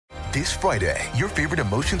This Friday, your favorite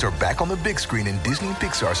emotions are back on the big screen in Disney and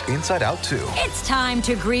Pixar's Inside Out 2. It's time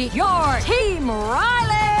to greet your Team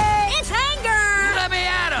Riley. It's anger. Let me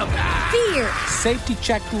at him. Fear. Safety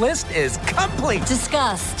checklist is complete.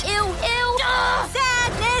 Disgust. Ew.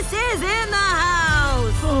 Sadness is in the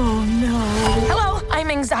house. Oh, no. Hello, I'm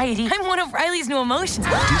anxiety. I'm one of Riley's new emotions.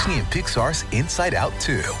 Disney and Pixar's Inside Out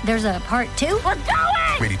 2. There's a part 2? We're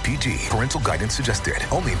going! Rated PG. Parental guidance suggested.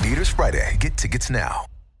 Only in theaters Friday. Get tickets now.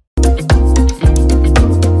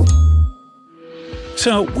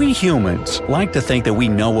 So, we humans like to think that we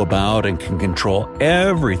know about and can control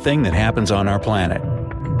everything that happens on our planet.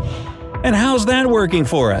 And how's that working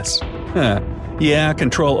for us? Yeah,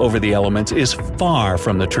 control over the elements is far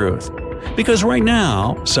from the truth. Because right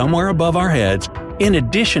now, somewhere above our heads, in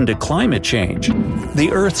addition to climate change, the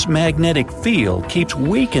Earth's magnetic field keeps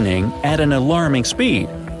weakening at an alarming speed.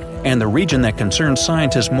 And the region that concerns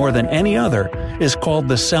scientists more than any other is called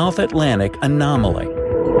the South Atlantic Anomaly.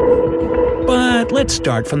 But let's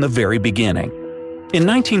start from the very beginning. In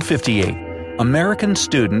 1958, American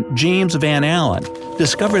student James Van Allen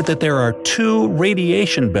discovered that there are 2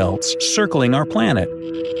 radiation belts circling our planet.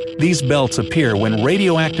 These belts appear when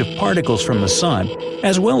radioactive particles from the sun,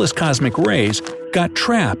 as well as cosmic rays, got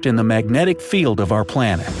trapped in the magnetic field of our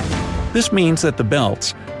planet. This means that the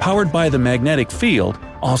belts, powered by the magnetic field,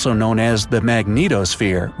 also known as the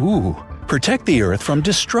magnetosphere, protect the Earth from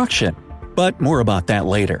destruction. But more about that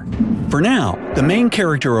later. For now, the main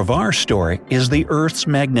character of our story is the Earth's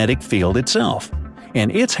magnetic field itself,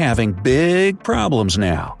 and it's having big problems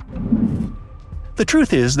now. The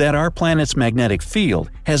truth is that our planet's magnetic field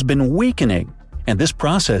has been weakening, and this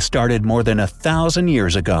process started more than 1,000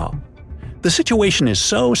 years ago. The situation is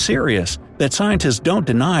so serious that scientists don't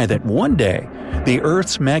deny that one day, the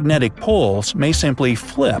Earth's magnetic poles may simply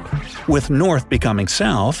flip, with north becoming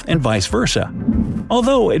south and vice versa.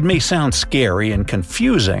 Although it may sound scary and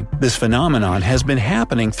confusing, this phenomenon has been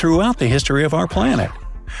happening throughout the history of our planet.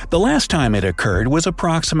 The last time it occurred was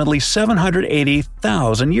approximately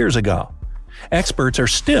 780,000 years ago. Experts are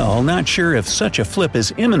still not sure if such a flip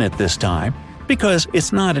is imminent this time, because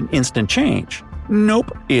it's not an instant change.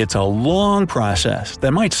 Nope, it's a long process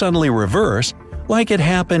that might suddenly reverse, like it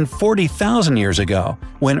happened 40,000 years ago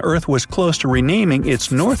when Earth was close to renaming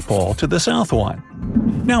its North Pole to the South one.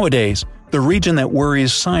 Nowadays, the region that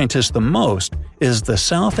worries scientists the most is the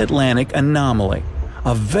South Atlantic Anomaly,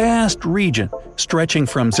 a vast region stretching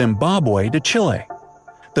from Zimbabwe to Chile.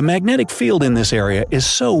 The magnetic field in this area is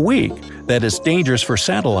so weak that it's dangerous for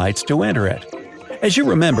satellites to enter it. As you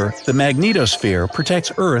remember, the magnetosphere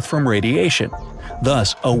protects Earth from radiation.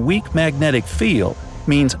 Thus, a weak magnetic field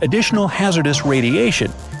means additional hazardous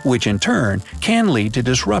radiation, which in turn can lead to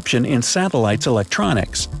disruption in satellites'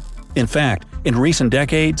 electronics. In fact, in recent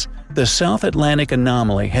decades, the South Atlantic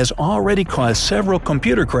Anomaly has already caused several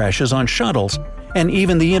computer crashes on shuttles and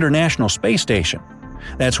even the International Space Station.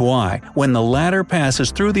 That's why, when the latter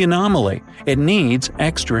passes through the anomaly, it needs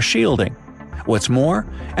extra shielding. What's more,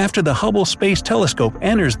 after the Hubble Space Telescope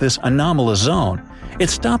enters this anomalous zone, it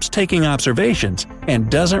stops taking observations and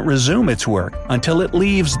doesn't resume its work until it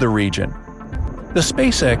leaves the region. The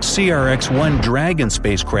SpaceX CRX-1 Dragon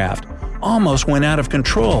spacecraft almost went out of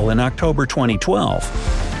control in October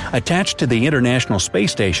 2012. Attached to the International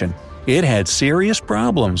Space Station, it had serious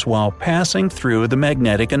problems while passing through the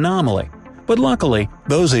magnetic anomaly. But luckily,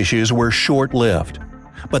 those issues were short-lived.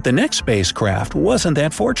 But the next spacecraft wasn't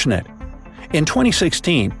that fortunate. In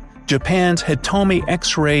 2016, Japan's Hitomi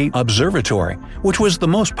X-ray Observatory, which was the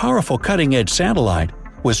most powerful cutting-edge satellite,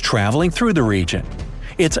 was traveling through the region.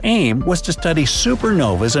 Its aim was to study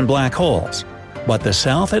supernovas and black holes. But the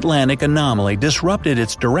South Atlantic Anomaly disrupted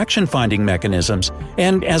its direction-finding mechanisms,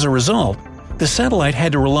 and as a result, the satellite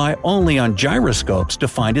had to rely only on gyroscopes to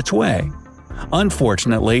find its way.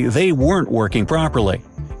 Unfortunately, they weren't working properly,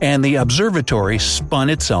 and the observatory spun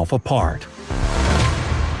itself apart.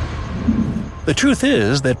 The truth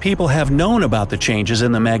is that people have known about the changes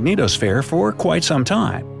in the magnetosphere for quite some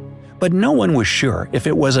time, but no one was sure if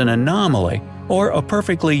it was an anomaly or a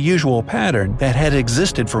perfectly usual pattern that had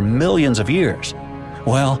existed for millions of years.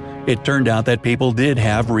 Well, it turned out that people did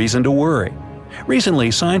have reason to worry.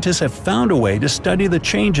 Recently, scientists have found a way to study the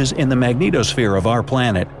changes in the magnetosphere of our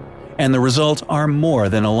planet, and the results are more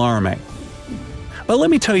than alarming. But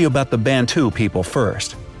let me tell you about the Bantu people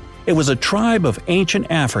first. It was a tribe of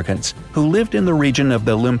ancient Africans who lived in the region of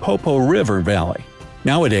the Limpopo River Valley.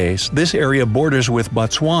 Nowadays, this area borders with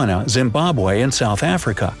Botswana, Zimbabwe, and South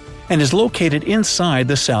Africa, and is located inside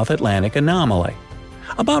the South Atlantic Anomaly.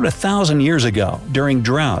 About 1,000 years ago, during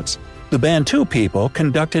droughts, the Bantu people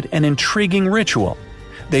conducted an intriguing ritual.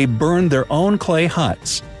 They burned their own clay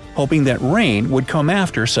huts, hoping that rain would come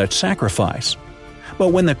after such sacrifice. But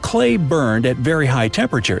when the clay burned at very high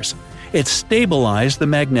temperatures, it stabilized the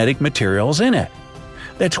magnetic materials in it.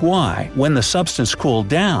 That's why, when the substance cooled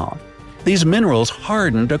down, these minerals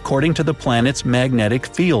hardened according to the planet's magnetic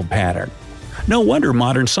field pattern. No wonder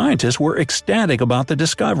modern scientists were ecstatic about the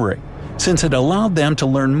discovery, since it allowed them to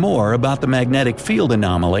learn more about the magnetic field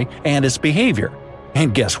anomaly and its behavior.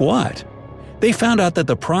 And guess what? They found out that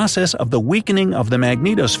the process of the weakening of the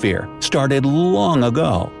magnetosphere started long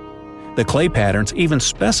ago. The clay patterns even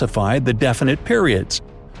specified the definite periods: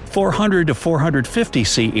 400 to 450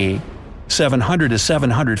 CE, 700 to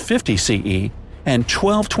 750 CE, and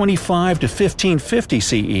 1225 to 1550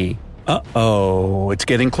 CE. It's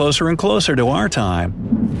getting closer and closer to our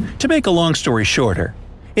time. To make a long story shorter,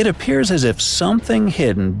 it appears as if something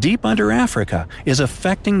hidden deep under Africa is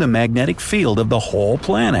affecting the magnetic field of the whole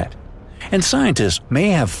planet. And scientists may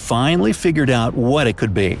have finally figured out what it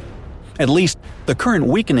could be. At least, the current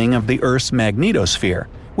weakening of the Earth's magnetosphere,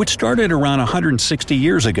 which started around 160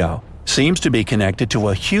 years ago, seems to be connected to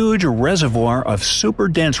a huge reservoir of super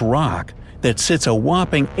dense rock that sits a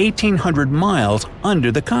whopping 1,800 miles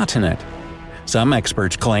under the continent. Some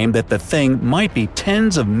experts claim that the thing might be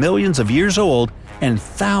tens of millions of years old and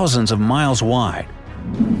thousands of miles wide.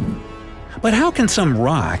 But how can some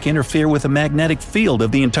rock interfere with the magnetic field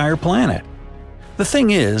of the entire planet? The thing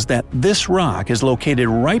is that this rock is located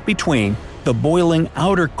right between the boiling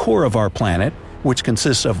outer core of our planet, which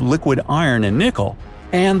consists of liquid iron and nickel,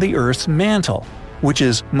 and the Earth's mantle, which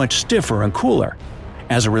is much stiffer and cooler.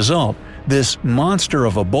 As a result, this monster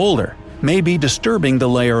of a boulder may be disturbing the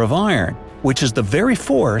layer of iron, which is the very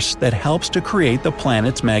force that helps to create the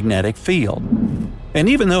planet's magnetic field. And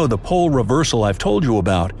even though the pole reversal I've told you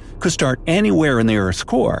about could start anywhere in the Earth's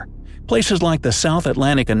core, places like the South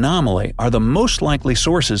Atlantic anomaly are the most likely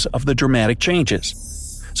sources of the dramatic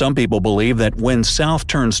changes. Some people believe that when south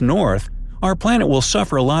turns north, our planet will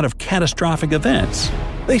suffer a lot of catastrophic events.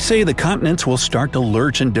 They say the continents will start to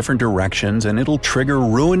lurch in different directions and it'll trigger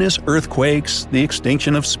ruinous earthquakes, the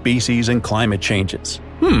extinction of species, and climate changes.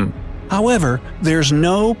 However, there's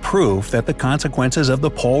no proof that the consequences of the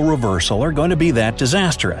pole reversal are going to be that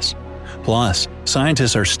disastrous. Plus,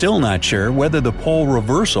 scientists are still not sure whether the pole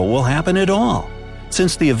reversal will happen at all,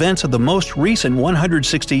 since the events of the most recent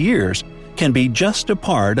 160 years can be just a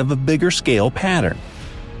part of a bigger scale pattern.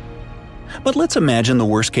 But let's imagine the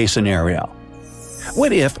worst-case scenario.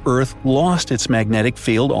 What if Earth lost its magnetic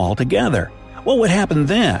field altogether? What would happen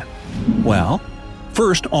then? Well,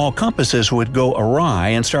 first all compasses would go awry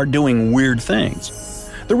and start doing weird things.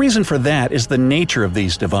 The reason for that is the nature of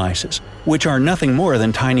these devices, which are nothing more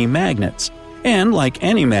than tiny magnets. And like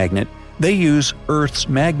any magnet, they use Earth's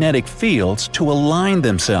magnetic fields to align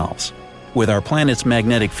themselves. With our planet's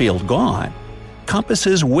magnetic field gone,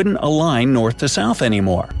 compasses wouldn't align north to south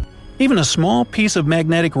anymore. Even a small piece of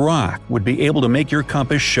magnetic rock would be able to make your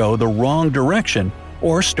compass show the wrong direction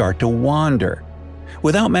or start to wander.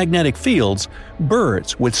 Without magnetic fields,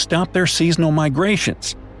 birds would stop their seasonal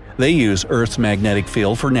migrations. They use Earth's magnetic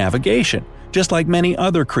field for navigation, just like many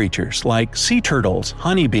other creatures like sea turtles,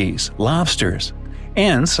 honeybees, lobsters,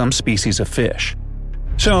 and some species of fish.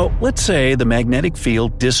 So, let's say the magnetic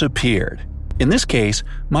field disappeared. In this case,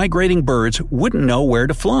 migrating birds wouldn't know where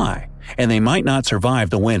to fly, and they might not survive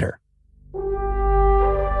the winter.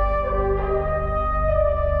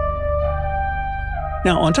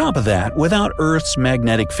 Now, on top of that, without Earth's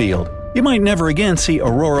magnetic field, you might never again see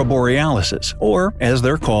aurora borealises, or, as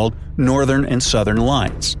they're called, northern and southern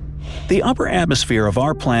lights. The upper atmosphere of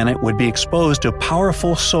our planet would be exposed to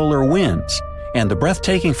powerful solar winds, and the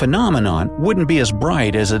breathtaking phenomenon wouldn't be as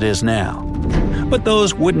bright as it is now. But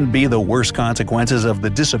those wouldn't be the worst consequences of the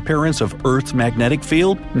disappearance of Earth's magnetic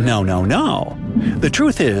field. No. The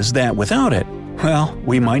truth is that without it, well,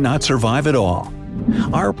 we might not survive at all.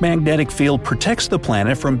 Our magnetic field protects the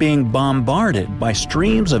planet from being bombarded by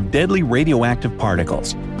streams of deadly radioactive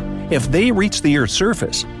particles. If they reach the Earth's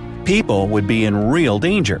surface, people would be in real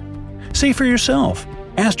danger. See for yourself.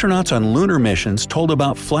 Astronauts on lunar missions told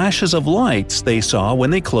about flashes of lights they saw when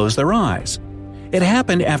they closed their eyes. It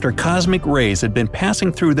happened after cosmic rays had been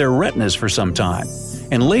passing through their retinas for some time,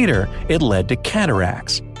 and later it led to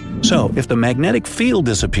cataracts. So, if the magnetic field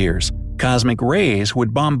disappears, cosmic rays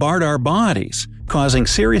would bombard our bodies, causing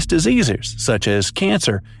serious diseases such as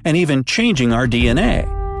cancer and even changing our DNA.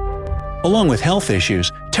 Along with health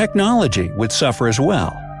issues, technology would suffer as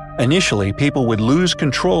well. Initially, people would lose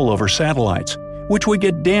control over satellites, which would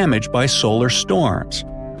get damaged by solar storms.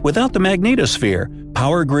 Without the magnetosphere,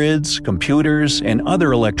 power grids, computers, and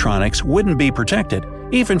other electronics wouldn't be protected,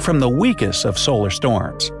 even from the weakest of solar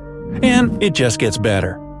storms. And it just gets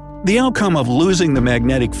better. The outcome of losing the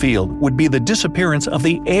magnetic field would be the disappearance of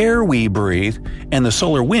the air we breathe, and the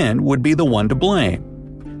solar wind would be the one to blame.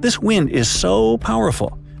 This wind is so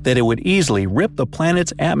powerful that it would easily rip the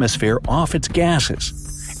planet's atmosphere off its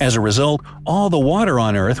gases. As a result, all the water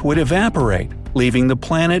on Earth would evaporate, leaving the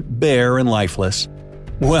planet bare and lifeless.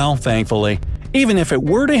 Well, thankfully, even if it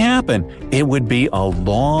were to happen, it would be a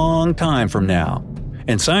long time from now.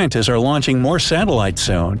 And scientists are launching more satellites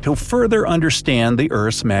soon to further understand the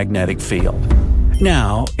Earth's magnetic field.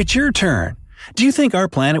 Now, it's your turn. Do you think our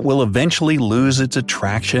planet will eventually lose its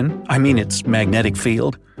attraction, its magnetic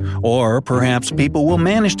field? Or perhaps people will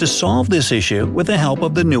manage to solve this issue with the help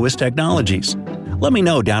of the newest technologies? Let me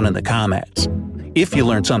know down in the comments. If you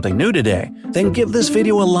learned something new today, then give this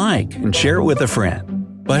video a like and share it with a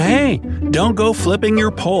friend. But hey, don't go flipping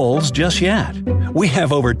your polls just yet. We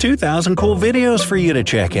have over 2,000 cool videos for you to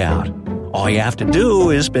check out. All you have to do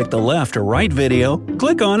is pick the left or right video,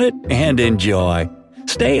 click on it, and enjoy.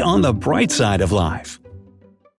 Stay on the bright side of life.